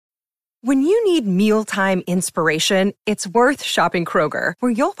When you need mealtime inspiration, it's worth shopping Kroger,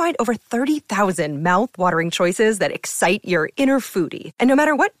 where you'll find over 30,000 mouth-watering choices that excite your inner foodie. And no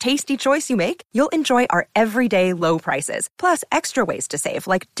matter what tasty choice you make, you'll enjoy our everyday low prices, plus extra ways to save,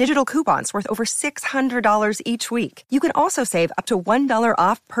 like digital coupons worth over $600 each week. You can also save up to $1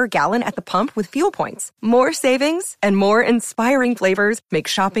 off per gallon at the pump with fuel points. More savings and more inspiring flavors make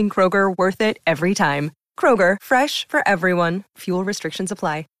shopping Kroger worth it every time. Kroger, fresh for everyone. Fuel restrictions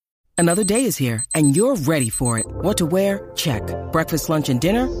apply. Another day is here, and you're ready for it. What to wear? Check. Breakfast, lunch, and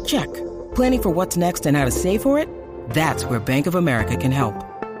dinner? Check. Planning for what's next and how to save for it? That's where Bank of America can help.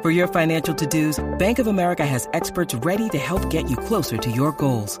 For your financial to-dos, Bank of America has experts ready to help get you closer to your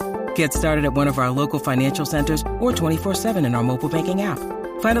goals. Get started at one of our local financial centers or 24/7 in our mobile banking app.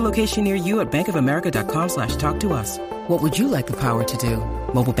 Find a location near you at bankofamerica.com/talktous. What would you like the power to do?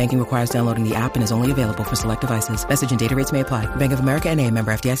 Mobile banking requires downloading the app and is only available for select devices. Message and data rates may apply. Bank of America N.A.,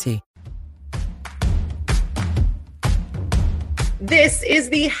 member FDIC. This is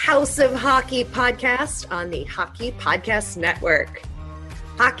the House of Hockey podcast on the Hockey Podcast Network.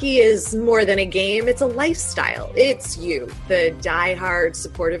 Hockey is more than a game, it's a lifestyle. It's you, the diehard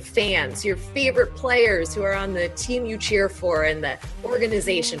supportive fans, your favorite players who are on the team you cheer for, and the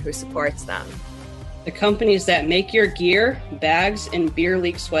organization who supports them. The companies that make your gear, bags, and beer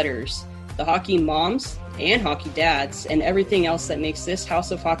league sweaters. The hockey moms and hockey dads, and everything else that makes this House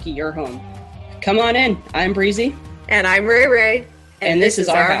of Hockey your home. Come on in. I'm Breezy. And I'm Ray Ray. And this is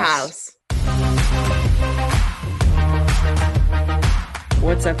our house.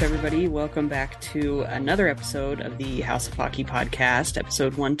 What's up, everybody? Welcome back to another episode of the House of Hockey podcast,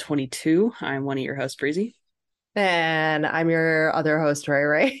 episode 122. I'm one of your hosts, Breezy. And I'm your other host, Ray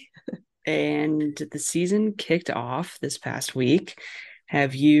Ray. And the season kicked off this past week.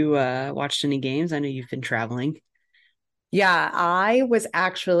 Have you watched any games? I know you've been traveling. Yeah, I was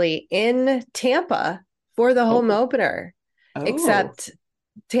actually in Tampa for the home opener. Except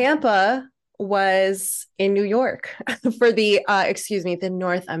Tampa was in New York for the the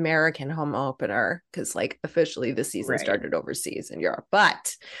North American home opener, because officially the season started overseas in Europe.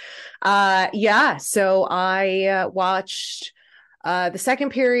 But so I watched the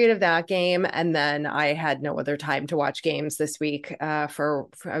second period of that game, and then I had no other time to watch games this week. I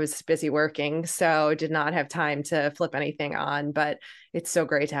was busy working, so did not have time to flip anything on. But it's so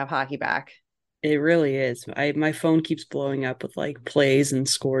great to have hockey back. It really is. My phone keeps blowing up with plays and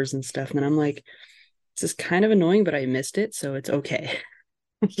scores and stuff. And I'm like, this is kind of annoying, but I missed it. So it's okay.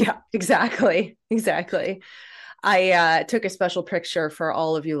 Yeah, exactly. I took a special picture for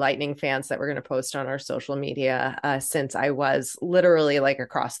all of you Lightning fans that we're going to post on our social media, since I was literally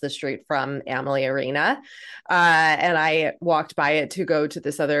across the street from Amalie Arena. And I walked by it to go to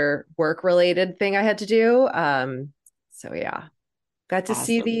this other work related thing I had to do. So yeah. Got to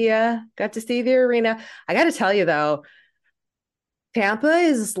see the arena. I got to tell you though, Tampa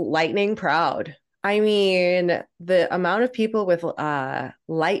is Lightning proud. I mean, the amount of people with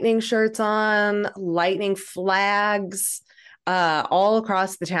Lightning shirts on, Lightning flags, all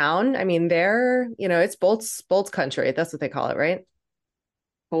across the town. I mean, they're, it's Bolts country. That's what they call it, right?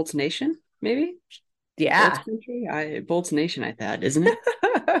 Bolts Nation, maybe? Yeah. Bolts country? Bolts Nation, I thought, isn't it?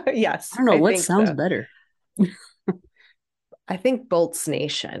 Yes. I don't know what sounds better. I think Bolts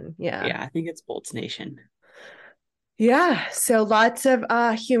Nation. Yeah. Yeah, I think it's Bolts Nation. Yeah. So lots of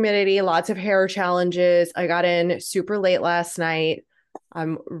humidity, lots of hair challenges. I got in super late last night.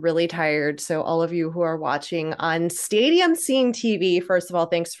 I'm really tired. So all of you who are watching on Stadium Scene TV, first of all,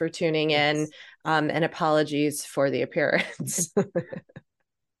 thanks for tuning in, and apologies for the appearance. It's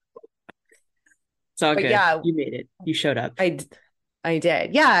all good. Yeah, you made it. You showed up. I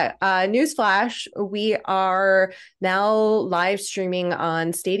did. Yeah. Newsflash. We are now live streaming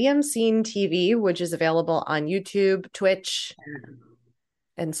on Stadium Scene TV, which is available on YouTube, Twitch,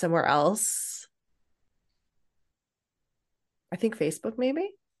 and somewhere else. I think Facebook,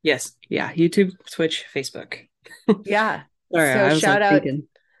 maybe? Yes. Yeah. YouTube, Twitch, Facebook. Yeah. Sorry, so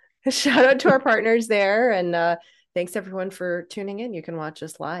shout out to our partners there. And thanks everyone for tuning in. You can watch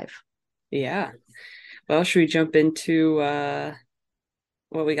us live. Yeah. Well, should we jump into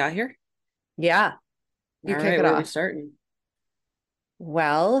what we got here? Yeah. You kick it off. Where are we starting?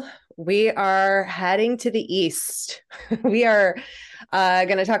 Well, we are heading to the East. We are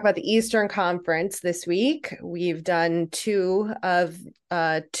going to talk about the Eastern Conference this week. We've done two of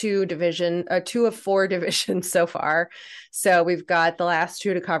four divisions so far. So we've got the last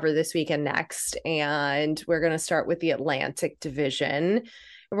two to cover this week and next. And we're going to start with the Atlantic Division. And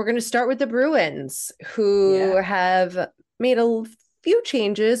we're going to start with the Bruins, who have made a few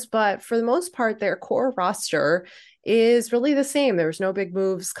changes, but for the most part, their core roster is really the same. There was no big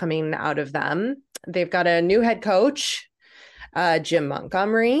moves coming out of them. They've got a new head coach, Jim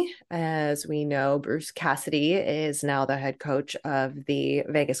Montgomery. As we know, Bruce Cassidy is now the head coach of the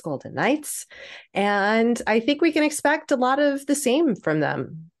Vegas Golden Knights. And I think we can expect a lot of the same from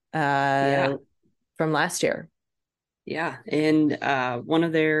them from last year. Yeah. And one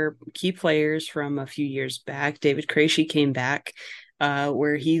of their key players from a few years back, David Krejci, came back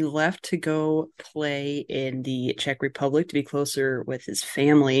where he left to go play in the Czech Republic to be closer with his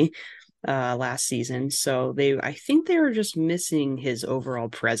family last season. So I think they were just missing his overall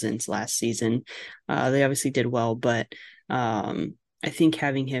presence last season. They obviously did well, but I think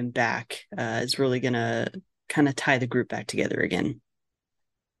having him back is really going to kind of tie the group back together again.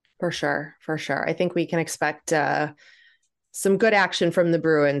 For sure. I think we can expect some good action from the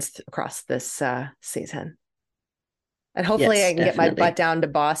Bruins across this season. And hopefully Yes, I can definitely get my butt down to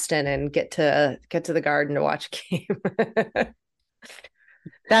Boston and get to the Garden to watch a game.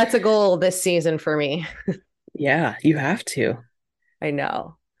 That's a goal this season for me. Yeah, you have to. I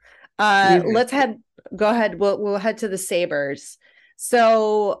know. You Go ahead. We'll head to the Sabres.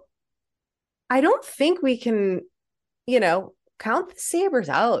 So I don't think we can, count the Sabres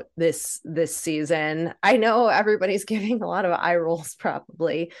out this season. I know everybody's giving a lot of eye rolls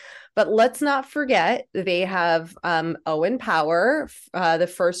probably, but let's not forget they have Owen Power,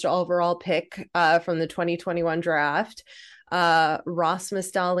 the first overall pick from the 2021 draft.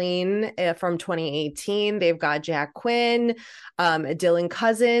 Rasmus Dahlin from 2018. They've got Jack Quinn, Dylan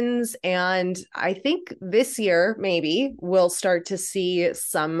Cousins, and I think this year maybe we'll start to see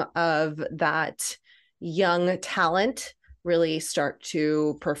some of that young talent really start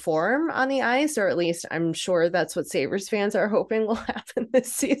to perform on the ice, or at least I'm sure that's what Sabres fans are hoping will happen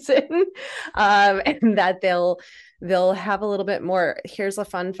this season, and that they'll have a little bit more. Here's a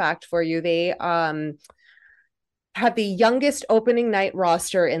fun fact for you. They had the youngest opening night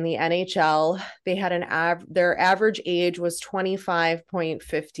roster in the NHL. They had their average age was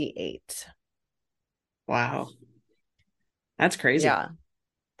 25.58. Wow. That's crazy. Yeah,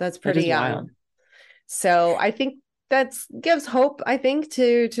 that's pretty young. Wild. So I think that gives hope, I think,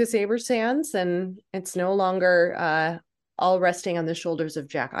 to Sabres fans, and it's no longer all resting on the shoulders of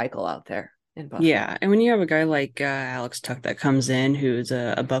Jack Eichel out there in Buffalo. Yeah, and when you have a guy like Alex Tuch that comes in, who's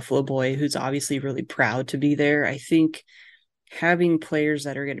a Buffalo boy, who's obviously really proud to be there, I think having players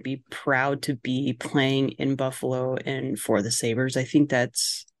that are going to be proud to be playing in Buffalo and for the Sabres, I think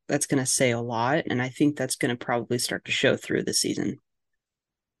that's going to say a lot, and I think that's going to probably start to show through the season.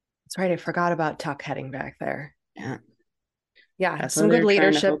 That's right. I forgot about Tuch heading back there. Yeah, that's some good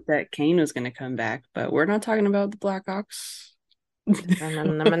leadership. Hope that Kane was going to come back, but we're not talking about the Blackhawks.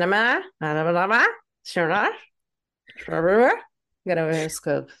 Sure not. Gotta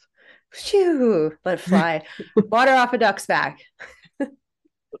scope. Shoo, let it fly. Water off a duck's back.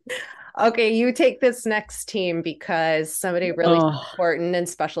 Okay, you take this next team because somebody really important and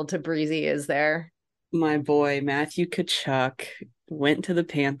special to Breezy is there. My boy Matthew Tkachuk went to the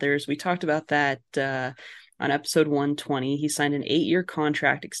Panthers. We talked about that on episode 120. He signed an 8-year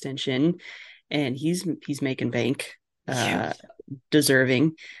contract extension, and he's making bank.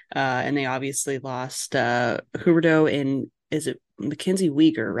 Deserving. And they obviously lost Huberdeau, and is it Mackenzie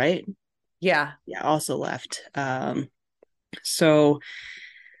Weegar, right? Yeah, also left. So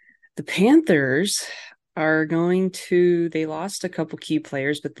the Panthers are they lost a couple key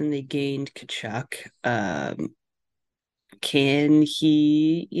players, but then they gained Tkachuk. Can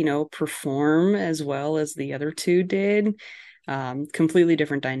he, perform as well as the other two did? Completely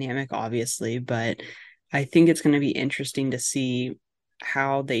different dynamic, obviously, but I think it's going to be interesting to see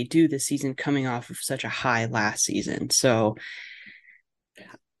how they do this season coming off of such a high last season. So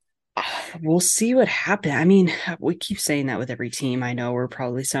we'll see what happens. I mean, we keep saying that with every team. I know we're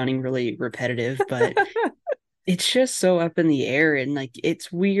probably sounding really repetitive, but it's just so up in the air, and like it's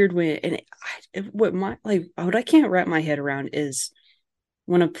weird what I can't wrap my head around is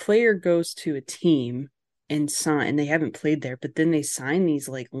when a player goes to a team and they haven't played there, but then they sign these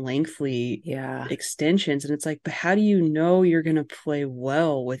like lengthy extensions, and it's like, but how do you know you're gonna play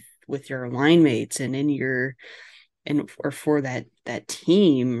well with your line mates and or for that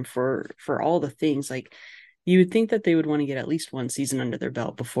team for all the things? Like, you would think that they would want to get at least one season under their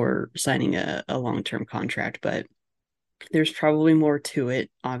belt before signing a long-term contract, but there's probably more to it,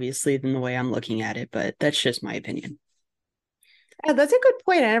 obviously, than the way I'm looking at it, but that's just my opinion. Yeah, that's a good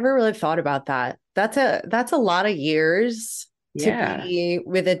point. I never really thought about that. That's a lot of years to be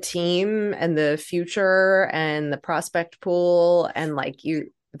with a team, and the future and the prospect pool, and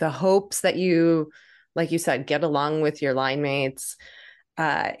the hopes that you, like you said, get along with your line mates.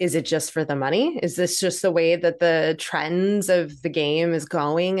 Is it just for the money? Is this just the way that the trends of the game is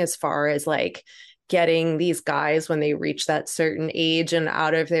going as far as like getting these guys when they reach that certain age and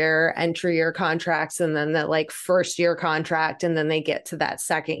out of their entry year contracts and then that like first year contract and then they get to that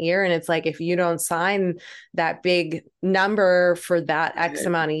second year and it's like if you don't sign that big number for that X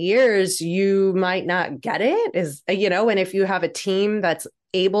amount of years, you might not get it is, you know, and if you have a team that's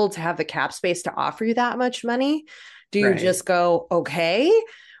able to have the cap space to offer you that much money, do you just go, okay,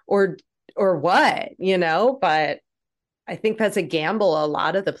 or what, you know? But I think that's a gamble a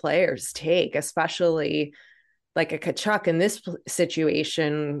lot of the players take, especially like a Kachuk in this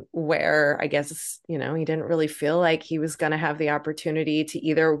situation where I guess, you know, he didn't really feel like he was going to have the opportunity to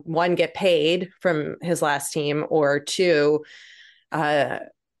either one, get paid from his last team or two,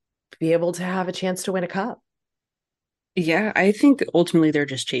 be able to have a chance to win a cup. Yeah, I think ultimately they're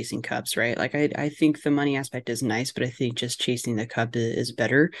just chasing cups, right? Like I think the money aspect is nice, but I think just chasing the cup is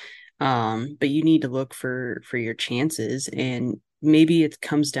better. But you need to look for your chances, and maybe it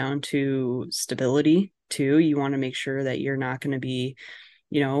comes down to stability too. You want to make sure that you're not going to be,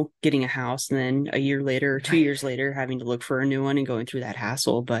 you know, getting a house and then a year later or 2 years later having to look for a new one and going through that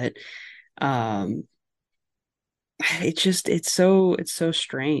hassle. But it's so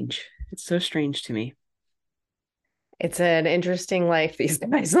strange. It's so strange to me. It's an interesting life these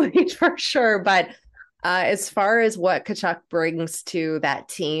guys lead for sure. But as far as what Kachuk brings to that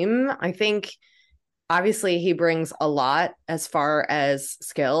team, I think obviously he brings a lot as far as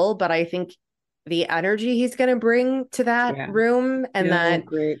skill, but I think the energy he's going to bring to that room and that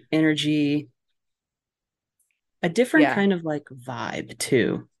great energy, a different kind of like vibe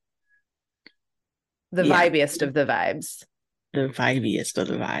too. The vibiest of the vibes. The vibiest of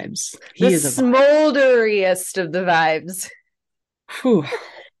the vibes. He is a smolderiest of the vibes. Whew.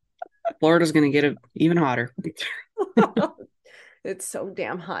 Florida's going to get it even hotter. It's so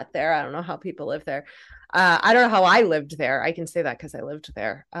damn hot there. I don't know how people live there. I don't know how I lived there. I can say that because I lived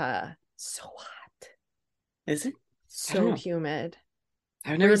there. So hot. Is it? So humid.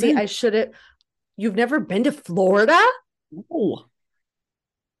 I've never been. I should have. You've never been to Florida? No.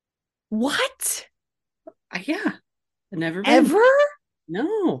 What? Yeah. I've never been. Ever?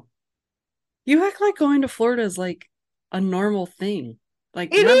 No. You act like going to Florida is like a normal thing.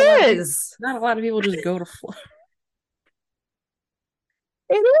 Like it is. Not a lot of people just go to Florida.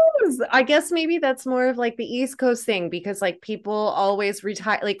 It is. I guess maybe that's more of like the East Coast thing because like people always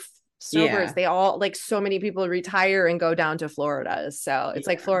retire, like sobers, they all like so many people retire and go down to Florida. So it's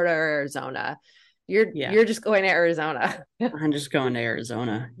like Florida or Arizona. You're just going to Arizona. I'm just going to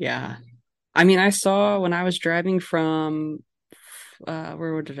Arizona. Yeah. I mean, I saw when I was driving from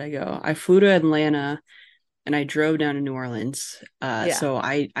where did I go? I flew to Atlanta and I drove down to New Orleans. So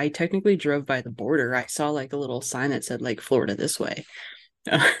I technically drove by the border. I saw like a little sign that said like Florida this way.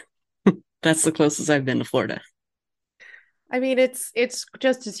 That's the closest I've been to Florida. I mean, it's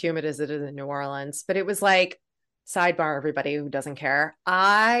just as humid as it is in New Orleans, but it was like, sidebar, everybody who doesn't care,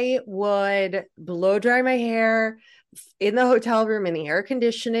 I would blow dry my hair in the hotel room in the air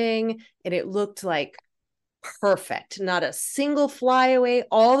conditioning, and it looked like perfect. Not a single flyaway,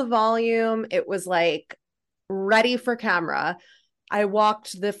 all the volume. It was like ready for camera. I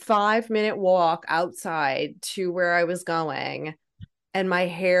walked the 5-minute walk outside to where I was going, and my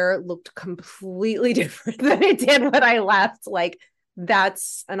hair looked completely different than it did when I left. Like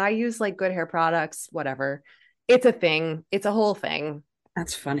and I use like good hair products, whatever. It's a thing. It's a whole thing.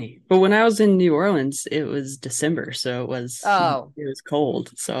 That's funny. But when I was in New Orleans, it was December, so it was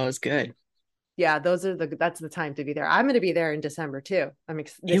cold, so it was good. Yeah, that's the time to be there. I'm going to be there in December too.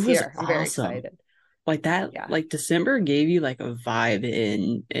 This year. I'm very excited. Like that, like December gave you like a vibe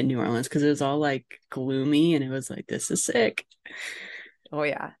in New Orleans because it was all like gloomy and it was like, this is sick. Oh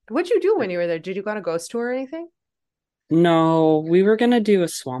yeah. What'd you do when you were there? Did you go on a ghost tour or anything? No, we were gonna do a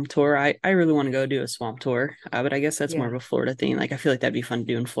swamp tour. I really want to go do a swamp tour, but I guess that's more of a Florida thing. Like I feel like that'd be fun to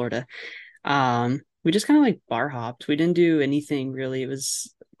do in Florida. We just kind of like bar hopped. We didn't do anything really. It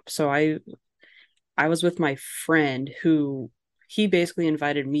was so I was with my friend who he basically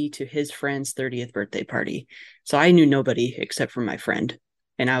invited me to his friend's 30th birthday party. So I knew nobody except for my friend,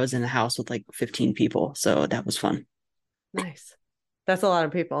 and I was in the house with like 15 people. So that was fun. Nice. That's a lot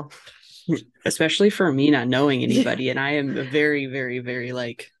of people. Especially for me not knowing anybody. And I am a very, very, very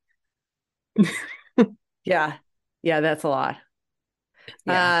like yeah, that's a lot.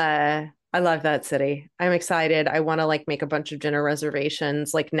 I love that city. I'm excited. I want to like make a bunch of dinner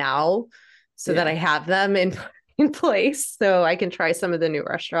reservations like now so that I have them in place so I can try some of the new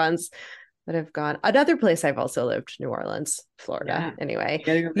restaurants that have gone. Another place I've also lived, New Orleans, Florida. Anyway.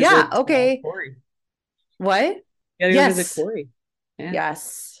 Okay. What? You gotta go visit Corey.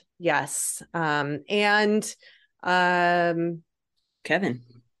 Yes. Yes. And um Kevin.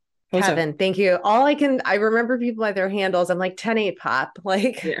 Kevin, thank you. I remember people by their handles. I'm like 10-8 pop.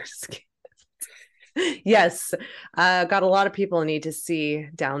 Like, Yes. yes. Got a lot of people need to see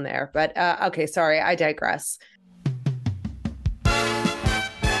down there. But okay, sorry, I digress.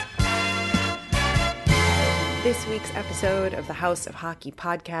 This week's episode of the House of Hockey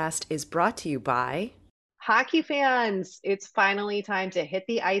podcast is brought to you by hockey fans. It's finally time to hit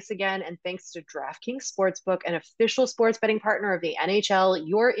the ice again. And thanks to DraftKings Sportsbook, an official sports betting partner of the NHL,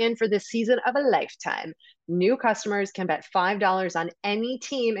 you're in for the season of a lifetime. New customers can bet $5 on any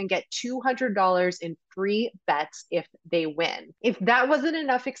team and get $200 in free bets if they win. If that wasn't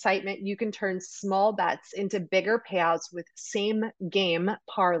enough excitement, you can turn small bets into bigger payouts with same game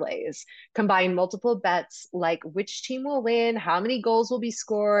parlays. Combine multiple bets like which team will win, how many goals will be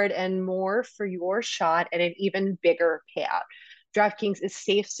scored, and more for your shot at an even bigger payout. DraftKings is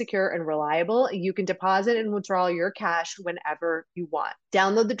safe, secure, and reliable. You can deposit and withdraw your cash whenever you want.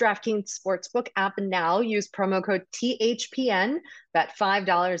 Download the DraftKings Sportsbook app now. Use promo code THPN. Bet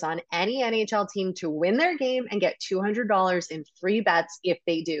 $5 on any NHL team to win their game and get $200 in free bets if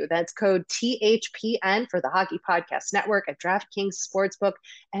they do. That's code THPN for the Hockey Podcast Network at DraftKings Sportsbook,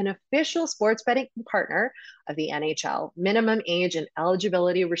 an official sports betting partner of the NHL. Minimum age and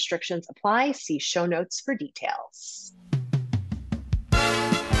eligibility restrictions apply. See show notes for details.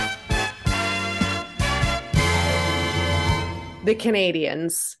 The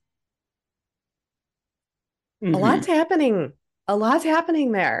Canadians. Mm-hmm. A lot's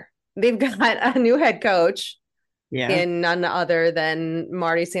happening there. They've got a new head coach in none other than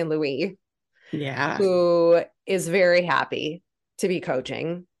Marty St. Louis, who is very happy to be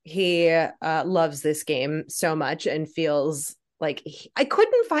coaching. He loves this game so much and feels like I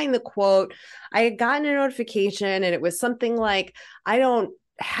couldn't find the quote. I had gotten a notification and it was something like, I don't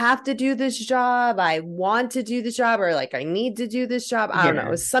have to do this job. I want to do this job, or like I need to do this job. I don't know. It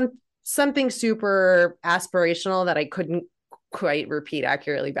was something super aspirational that I couldn't quite repeat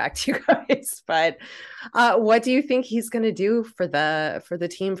accurately back to you guys. But what do you think he's going to do for the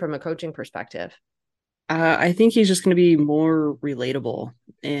team from a coaching perspective? I think he's just going to be more relatable,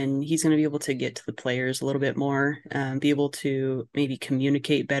 and he's going to be able to get to the players a little bit more, be able to maybe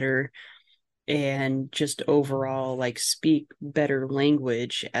communicate better, and just overall like speak better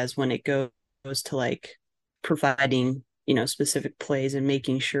language as when it goes to like providing, specific plays and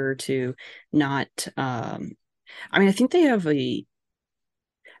making sure to not I think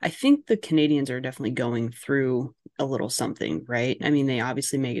I think the Canadians are definitely going through a little something, right? I mean, they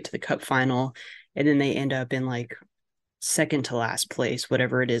obviously make it to the cup final and then they end up in like second to last place,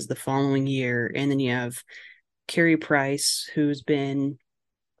 whatever it is, the following year. And then you have Carey Price, who's been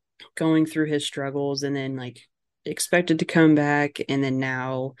going through his struggles and then like expected to come back, and then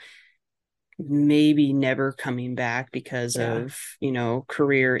now maybe never coming back because of,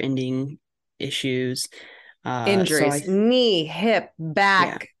 career ending issues. Injuries, knee, hip,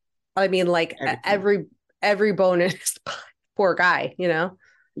 back. Yeah. I mean, like every bonus, poor guy,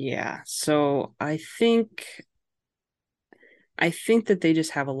 Yeah. So I think that they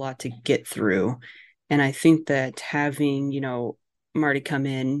just have a lot to get through. And I think that having, Marty come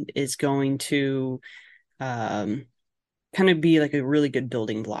in is going to kind of be like a really good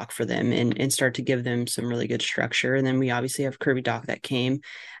building block for them and start to give them some really good structure. And then we obviously have Kirby Dach that came.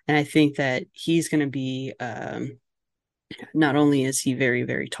 And I think that he's going to be, not only is he very,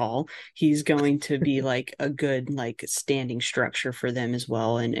 very tall, he's going to be like a good, like standing structure for them as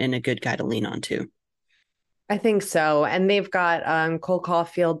well. And a good guy to lean on too. I think so. And they've got Cole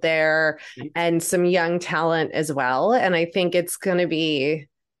Caulfield there and some young talent as well. And I think it's going to be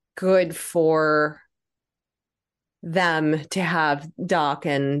good for them to have Doc.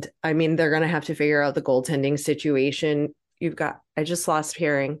 And I mean, they're going to have to figure out the goaltending situation. I just lost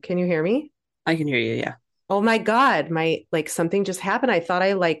hearing. Can you hear me? I can hear you. Yeah. Oh my God. Something just happened. I thought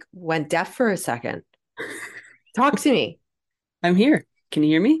I went deaf for a second. Talk to me. I'm here. Can you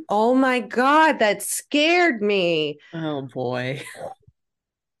hear me? Oh my God, that scared me. Oh boy.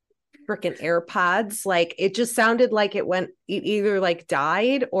 Freaking AirPods. Like it just sounded like it either like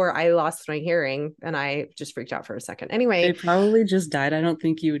died or I lost my hearing and I just freaked out for a second. Anyway. It probably just died. I don't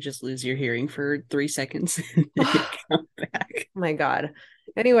think you would just lose your hearing for 3 seconds and then come back. Oh my God.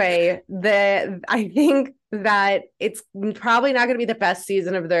 Anyway, I think that it's probably not going to be the best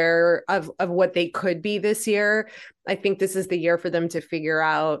season of what they could be this year. I think this is the year for them to figure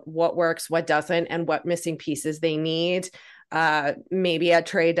out what works, what doesn't, and what missing pieces they need. Maybe at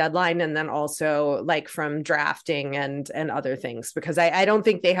trade deadline, and then also like from drafting and other things, because I don't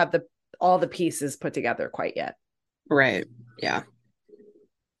think they have all the pieces put together quite yet. Right. Yeah.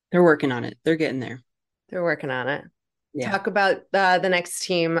 They're working on it. They're getting there. They're working on it. Yeah. Talk about the next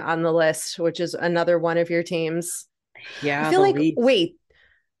team on the list, which is another one of your teams. I Yeah, feel the like, Leafs. wait,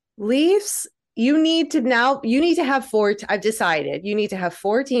 Leafs, you need to have four. I've decided you need to have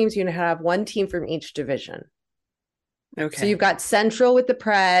four teams. You need to have one team from each division. So Okay. you've got Central with the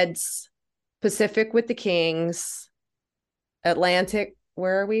Preds, Pacific with the Kings, Atlantic.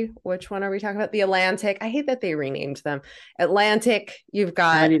 Where are we? Which one are we talking about? The Atlantic. I hate that they renamed them. Atlantic, you've I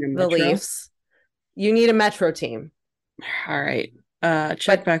got need a the Metro. Leafs. You need a Metro team. All right.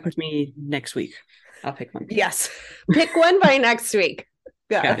 Check But back with me next week. I'll pick one. yes, pick one by next week.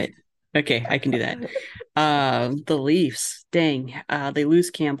 Got Yeah. it. Okay, I can do that. The Leafs, dang, they lose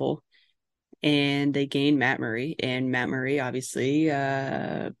Campbell and they gain Matt Murray, and Matt Murray obviously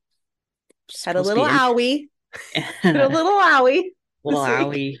Had a supposed to little be owie. Had a in little owie little this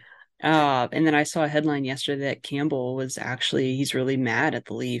week. owie. And then I saw a headline yesterday that Campbell was actually he's really mad at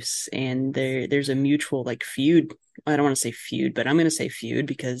the Leafs, and there's a mutual like feud. I don't want to say feud, but I'm going to say feud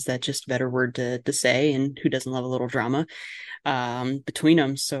because that's just a better word to say. And who doesn't love a little drama between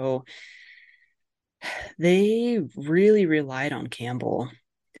them? So they really relied on Campbell.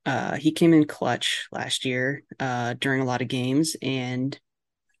 He came in clutch last year during a lot of games, and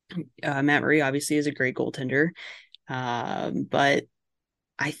Matt Murray obviously is a great goaltender. But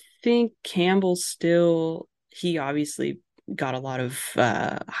I think Campbell still, he obviously got a lot of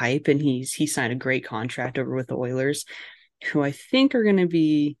hype, and he signed a great contract over with the Oilers, who I think are going to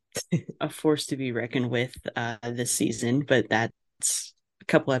be a force to be reckoned with this season, but that's a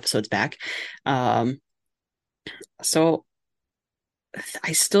couple episodes back. Um, so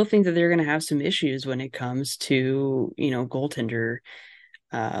I still think that they're going to have some issues when it comes to, goaltender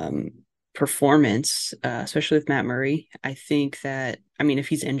um, performance, especially with Matt Murray. I think that, I mean, if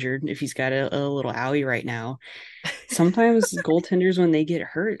he's injured, if he's got a little owie right now, sometimes goaltenders, when they get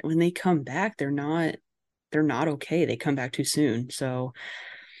hurt, when they come back, they're not okay. They come back too soon. So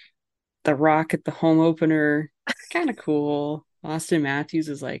the Rock at the home opener, kind of cool. Austin Matthews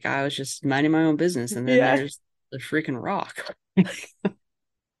is like, I was just minding my own business. And then Yeah. there's the freaking Rock.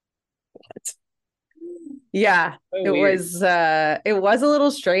 Yeah. So weird. It was a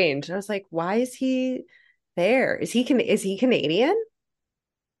little strange. I was like, why is he there? Is he Canadian?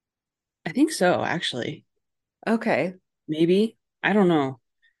 I think so, actually. Okay. Maybe. I don't know.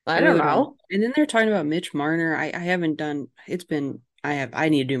 I I don't really don't know. know. And then they're talking about Mitch Marner. I haven't done I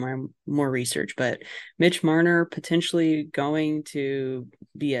need to do my more research, but Mitch Marner potentially going to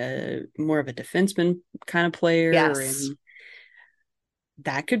be a more of a defenseman kind of player, Yes. and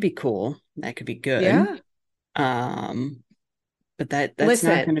that could be cool. That could be good. Yeah. Um, but that's not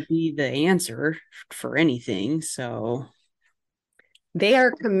Listen, going to be the answer for anything. So they are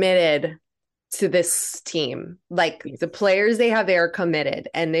committed to this team. Like the players they have, they are committed.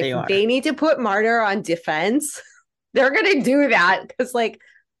 And if they are they need to put Martyr on defense, they're going to do that because, like,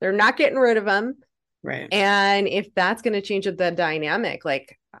 they're not getting rid of him. right. And if that's going to change up the dynamic,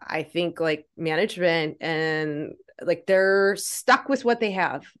 like, I think like management and like they're stuck with what they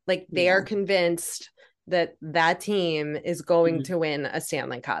have. Like, they are Yeah. convinced that that team is going Mhm. to win a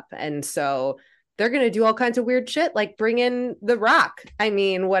Stanley Cup. And so they're going to do all kinds of weird shit, like bring in The Rock. I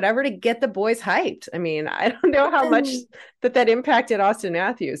mean, whatever to get the boys hyped. I mean, I don't know But how much then that impacted Austin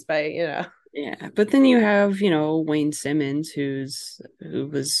Matthews by, Yeah, but then you have, Wayne Simmons, who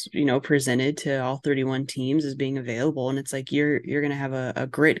was, presented to all 31 teams as being available, and it's like you're gonna have a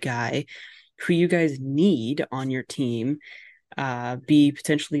grit guy who you guys need on your team, be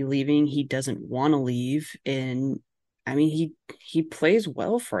potentially leaving. He doesn't want to leave, and I mean he plays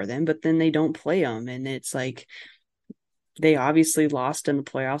well for them, but then they don't play him, and it's like they obviously lost in the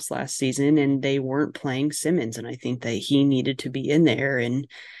playoffs last season, and they weren't playing Simmons, and I think that he needed to be in there. And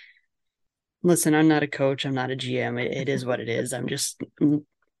listen, I'm not a coach. I'm not a GM. It is what it is. I'm just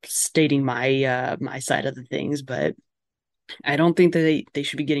stating my side of the things, but I don't think that they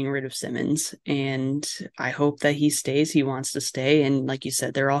should be getting rid of Simmons. And I hope that he stays. He wants to stay. And like you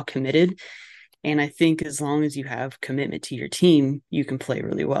said, they're all committed. And I think as long as you have commitment to your team, you can play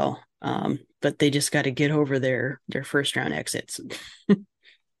really well. But they just got to get over their first round exits.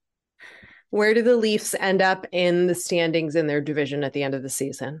 where do the Leafs end up in the standings in their division at the end of the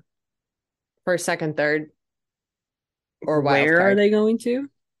season? First, second, third, or wild Where are card? they going to?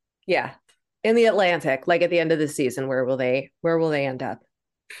 Yeah. In the Atlantic, like at the end of the season, where will they end up?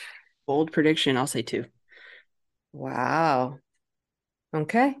 Bold prediction. I'll say two. Wow.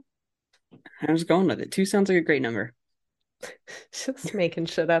 Okay. I was going with it. Two sounds like a great number. Just making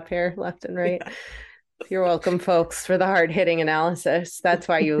shit up here left and right. You're welcome, folks, for the hard hitting analysis. That's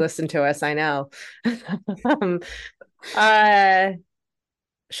why you listen to us. I know. um, uh,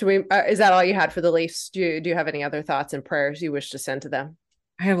 Should we, is that all you had for the Leafs? Do you have any other thoughts and prayers you wish to send to them?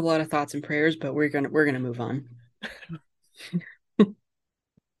 I have a lot of thoughts and prayers, but we're gonna move on.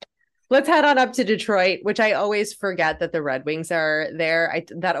 Let's head on up to Detroit, which I always forget that the Red Wings are there.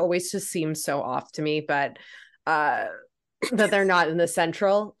 That always just seems so off to me, but that they're not in the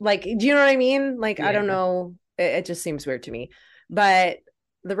Central. Like, do you know what I mean? Like, I don't know. It just seems weird to me. But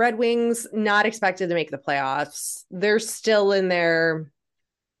the Red Wings not expected to make the playoffs. They're still in their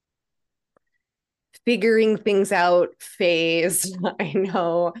figuring things out phase. I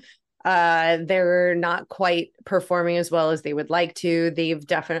know they're not quite performing as well as they would like to. They've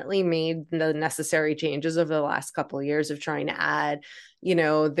definitely made the necessary changes over the last couple of years of trying to add,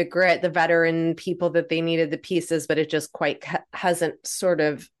 the grit, the veteran people that they needed, the pieces, but it just quite hasn't sort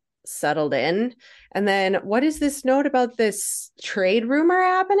of settled in. And then what is this note about this trade rumor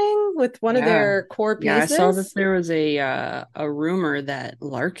happening with one of their core pieces? Yeah, I saw that there was a rumor that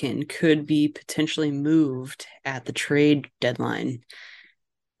Larkin could be potentially moved at the trade deadline.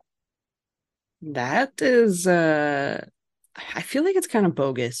 That is I feel like it's kind of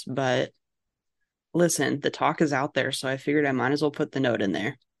bogus, but listen, the talk is out there, so I figured I might as well put the note in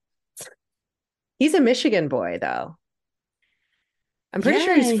there. He's a Michigan boy, though. I'm pretty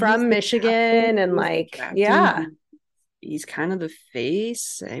sure he's from Michigan and He's kind of the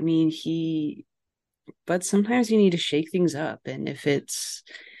face. I mean, but sometimes you need to shake things up. And if it's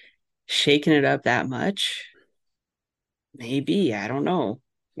shaking it up that much, maybe, I don't know.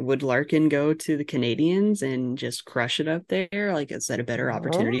 Would Larkin go to the Canadians and just crush it up there? Like, is that a better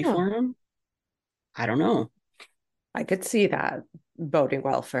opportunity for him? I don't know. I could see that boding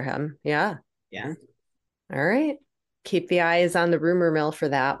well for him. Yeah. Yeah. All right. Keep the eyes on the rumor mill for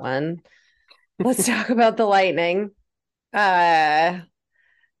that one. Let's talk about the Lightning. Based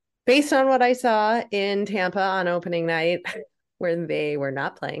on what I saw in Tampa on opening night, where they were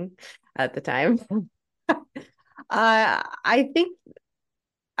not playing at the time, I think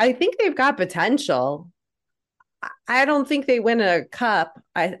they've got potential. I don't think they win a cup.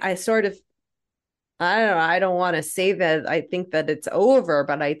 I sort of, I don't know. I don't want to say that I think that it's over,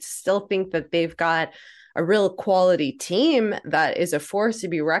 but I still think that they've got a real quality team that is a force to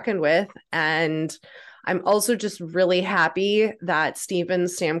be reckoned with. And I'm also just really happy that Steven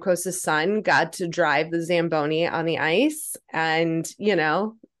Stamkos' son got to drive the Zamboni on the ice. And,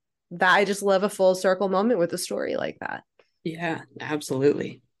 that I just love a full circle moment with a story like that. Yeah,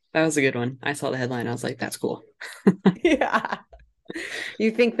 absolutely. That was a good one. I saw the headline. I was like, that's cool. Yeah.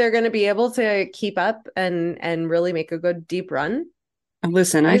 You think they're going to be able to keep up and really make a good deep run?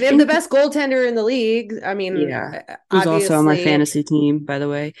 Listen, I mean, they have the best goaltender in the league. I mean, who's also on my fantasy team, by the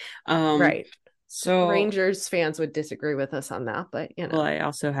way. Right. So Rangers fans would disagree with us on that, but Well, I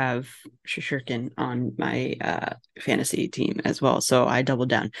also have Shishirkin on my fantasy team as well, so I doubled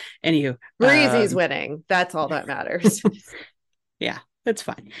down. Anywho, Breezy's winning. That's all that matters. Yeah, that's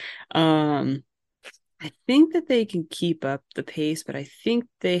fine. I think that they can keep up the pace, but I think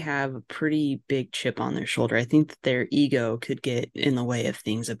they have a pretty big chip on their shoulder. I think that their ego could get in the way of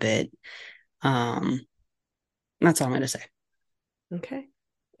things a bit. That's all I'm going to say. Okay.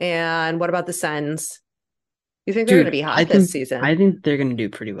 And what about the Sens? You think they're going to be hot this season? I think they're going to do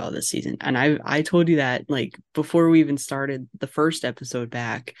pretty well this season. And I told you that like before we even started the first episode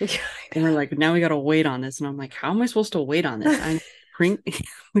back. And we're like, now we got to wait on this. And I'm like, how am I supposed to wait on this?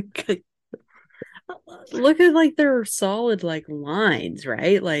 Look at like their solid like lines,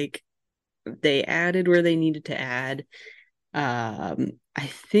 right? Like they added where they needed to add. I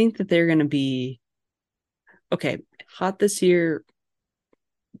think that they're going to be okay. Hot this year,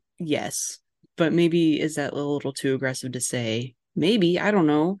 yes, but maybe is that a little too aggressive to say? Maybe, I don't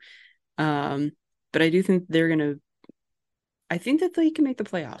know. But I do think they're going to. I think that they can make the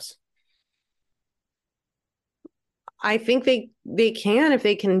playoffs. I think they can if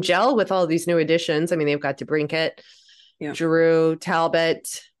they can gel with all these new additions. I mean, they've got DeBrincat, Giroux,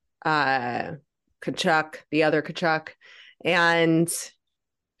 Talbot, Tkachuk, the other Tkachuk, and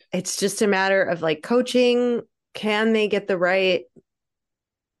it's just a matter of like coaching. Can they get the right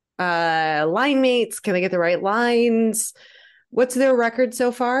line mates? Can they get the right lines? What's their record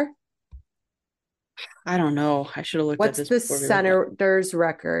so far? I don't know. I should have looked at this. What's the Senators'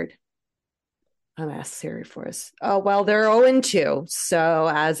 record? I'm going to ask Siri for us. Oh, well, they're 0-2. So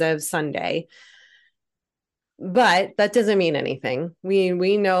as of Sunday. But that doesn't mean anything. We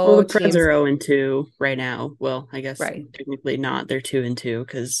know. Well, the Preds are 0-2 right now. Well, I guess technically not. They're 2-2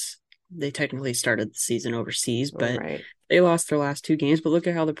 because they technically started the season overseas, but they lost their last two games. But look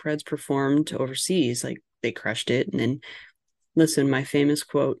at how the Preds performed overseas. Like they crushed it. And then listen, my famous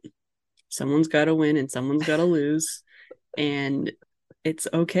quote, someone's got to win and someone's got to lose. And It's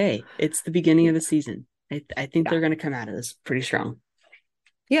okay. It's the beginning of the season. I think Yeah. they're going to come out of this pretty strong.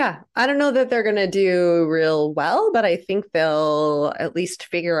 Yeah, I don't know that they're going to do real well, but I think they'll at least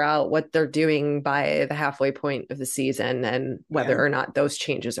figure out what they're doing by the halfway point of the season and Yeah. whether or not those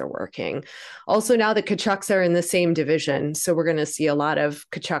changes are working. Also, now the Kachucks are in the same division, so we're going to see a lot of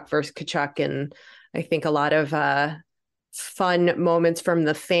Kachuk versus Kachuk, and I think a lot of fun moments from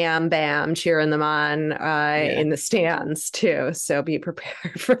the fam bam cheering them on Yeah. in the stands too. So be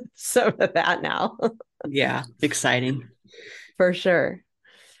prepared for some of that now. Yeah. Exciting. For sure.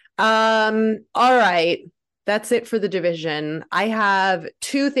 All right. That's it for the division. I have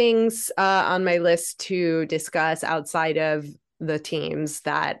two things on my list to discuss outside of the teams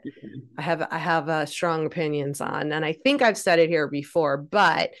that I have strong opinions on. And I think I've said it here before,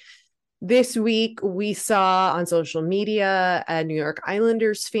 but this week we saw on social media a New York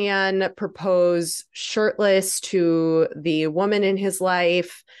Islanders fan propose shirtless to the woman in his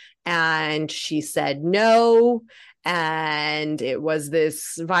life, and she said no. And it was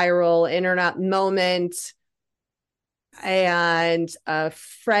this viral internet moment. And a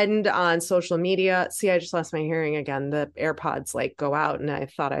friend on social media, see, I just lost my hearing again. The AirPods like go out, and I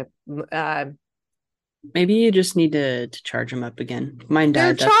thought Maybe you just need to charge them up again. Mine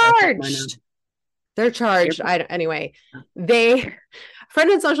they're died. That's why I put mine charged. They're charged. Anyway, a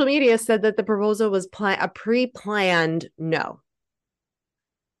friend on social media said that the proposal was a pre-planned no.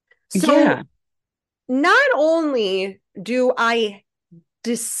 So Yeah. not only do I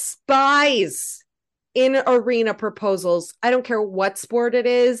despise in arena proposals, I don't care what sport it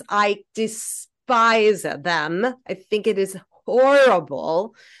is, I despise them. I think it is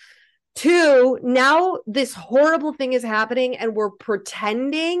horrible. Two, now this horrible thing is happening and we're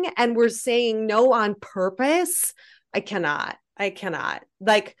pretending and we're saying no on purpose. I cannot.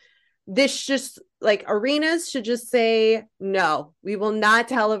 Like, this just like arenas should just say, no, we will not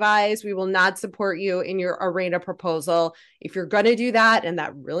televise. We will not support you in your arena proposal. If you're going to do that and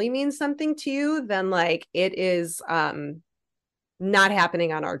that really means something to you, then like it is not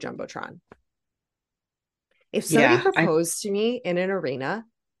happening on our Jumbotron. If somebody proposed to me in an arena,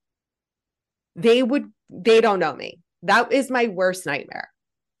 they don't know me. That is my worst nightmare.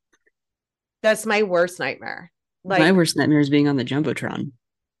 That's my worst nightmare. Like, my worst nightmare is being on the Jumbotron.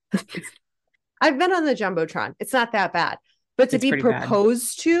 I've been on the Jumbotron. It's not that bad. But to be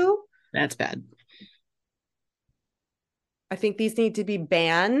proposed to, that's bad. I think these need to be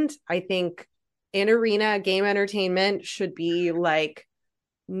banned. I think in arena game entertainment should be like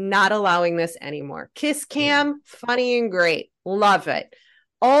not allowing this anymore. Kiss cam, funny and great. Love it.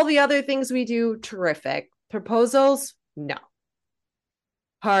 All the other things we do, terrific. Proposals, no.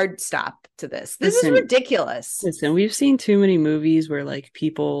 Hard stop to this. This is ridiculous. Listen, we've seen too many movies where like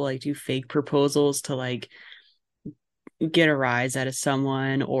people like do fake proposals to like get a rise out of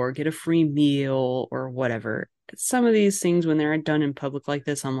someone or get a free meal or whatever. Some of these things, when they're done in public like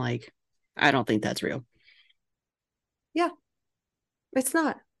this, I'm like, I don't think that's real. Yeah, it's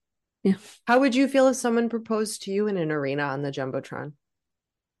not. Yeah. How would you feel if someone proposed to you in an arena on the Jumbotron?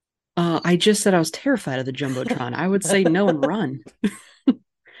 I just said I was terrified of the Jumbotron. I would say no and run.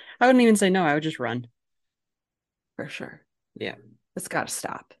 I wouldn't even say no. I would just run. For sure. Yeah. It's got to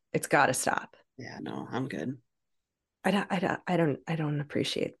stop. It's got to stop. Yeah, no, I'm good. I don't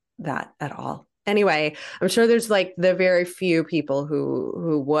appreciate that at all. Anyway, I'm sure there's like the very few people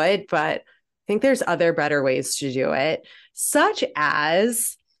who would, but I think there's other better ways to do it, such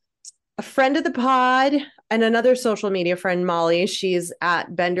as a friend of the pod and another social media friend, Molly. She's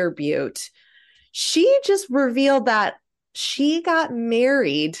at Bender Butte. She just revealed that she got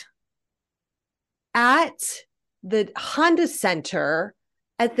married at the Honda Center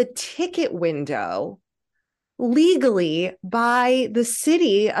at the ticket window legally by the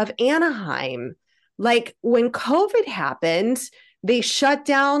city of Anaheim. Like when COVID happened, they shut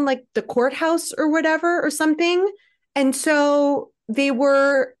down like the courthouse or whatever or something. And so they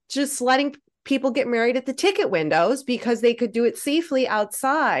were just letting people get married at the ticket windows because they could do it safely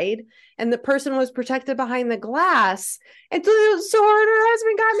outside. And the person was protected behind the glass. And so her and her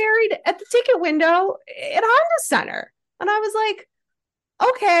husband got married at the ticket window at Honda Center. And I was like,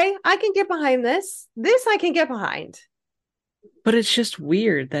 okay, I can get behind this. This I can get behind. But it's just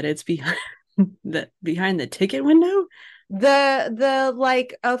weird that it's behind the ticket window. The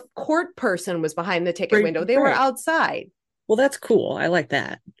like a court person was behind the ticket window. They were outside. Well, that's cool. I like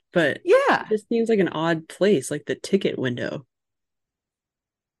that. But yeah, it just seems like an odd place, like the ticket window.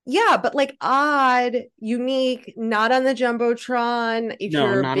 Yeah, but like odd, unique, not on the Jumbotron. If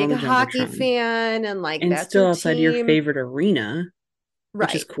you're a big hockey fan and like and that's still your outside team. your favorite arena, right,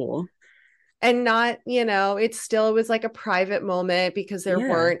 which is cool. And not, it still was like a private moment because there Yeah.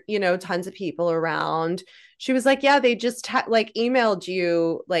 weren't, tons of people around. She was like, yeah, they just like emailed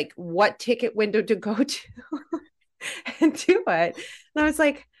you like what ticket window to go to and do it. And I was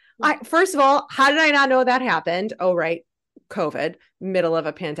like, first of all, how did I not know that happened? Oh, right. COVID, middle of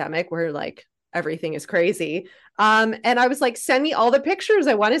a pandemic where like everything is crazy. And I was like, send me all the pictures.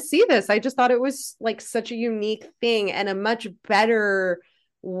 I want to see this. I just thought it was like such a unique thing and a much better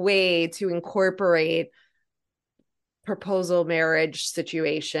way to incorporate proposal marriage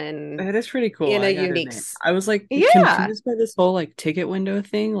situation That is pretty cool. in a I gotta unique admit. I was like yeah. confused by this whole like ticket window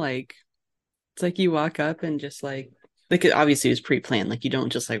thing. Like it's like you walk up and just like it obviously was pre-planned. Like you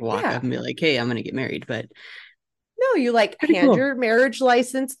don't just like walk up Yeah. and be like, "Hey, I'm gonna get married." But No, you like pretty hand cool. your marriage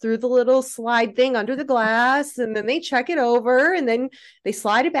license through the little slide thing under the glass, and then they check it over, and then they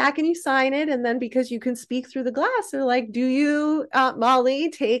slide it back and you sign it. And then because you can speak through the glass, they're like, do you,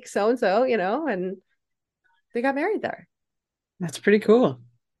 Molly, take so and so, and they got married there. That's pretty cool.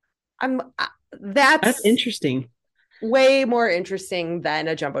 I'm That's That's interesting. way more interesting than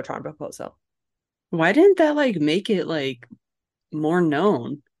a Jumbotron proposal. Why didn't that like make it like more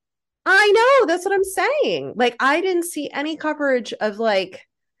known? I know, that's what I'm saying. Like, I didn't see any coverage of like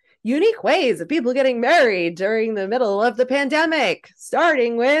unique ways of people getting married during the middle of the pandemic,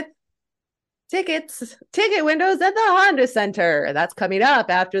 starting with ticket windows at the Honda Center. That's coming up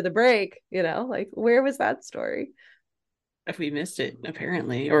after the break. Like, where was that story? If we missed it,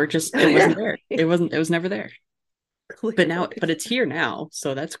 apparently, or just it wasn't there. Clearly. It was never there. But Clearly. it's here now,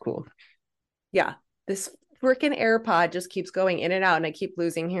 so that's cool. Yeah. This freaking AirPod just keeps going in and out, and I keep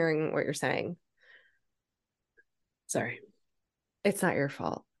losing hearing what you're saying. Sorry. It's not your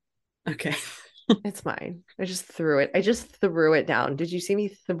fault. Okay. It's mine. I just threw it. I just threw it down. Did you see me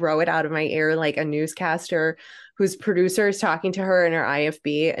throw it out of my ear like a newscaster whose producer is talking to her in her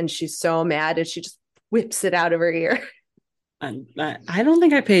IFB and she's so mad and she just whips it out of her ear? I don't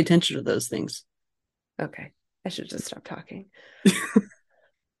think I pay attention to those things. Okay. I should just stop talking.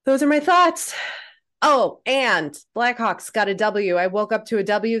 Those are my thoughts. Oh, and Blackhawks got a W. I woke up to a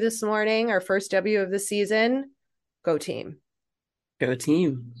W this morning, our first W of the season. Go team. Go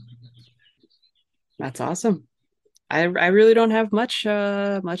team. That's awesome. I really don't have much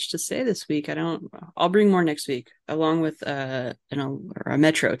to say this week. I'll bring more next week, along with a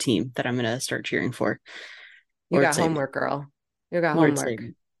Metro team that I'm gonna start cheering for. You Lord got save me. homework, girl. You got Lord save homework.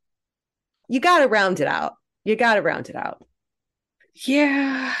 me. You got to round it out. You got to round it out.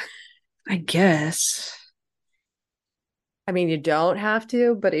 Yeah, I guess. I mean, you don't have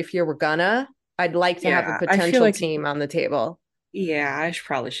to, but if you were gonna, I'd like to have a Yeah, I feel potential like team on the table. yeah,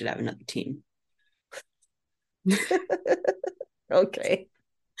 probably should have another team. Okay.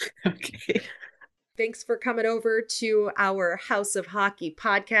 Okay. Thanks for coming over to our House of Hockey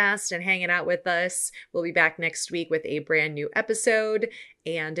podcast and hanging out with us. We'll be back next week with a brand new episode.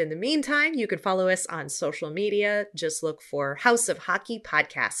 And in the meantime, you can follow us on social media. Just look for House of Hockey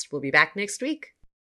podcast. We'll be back next week.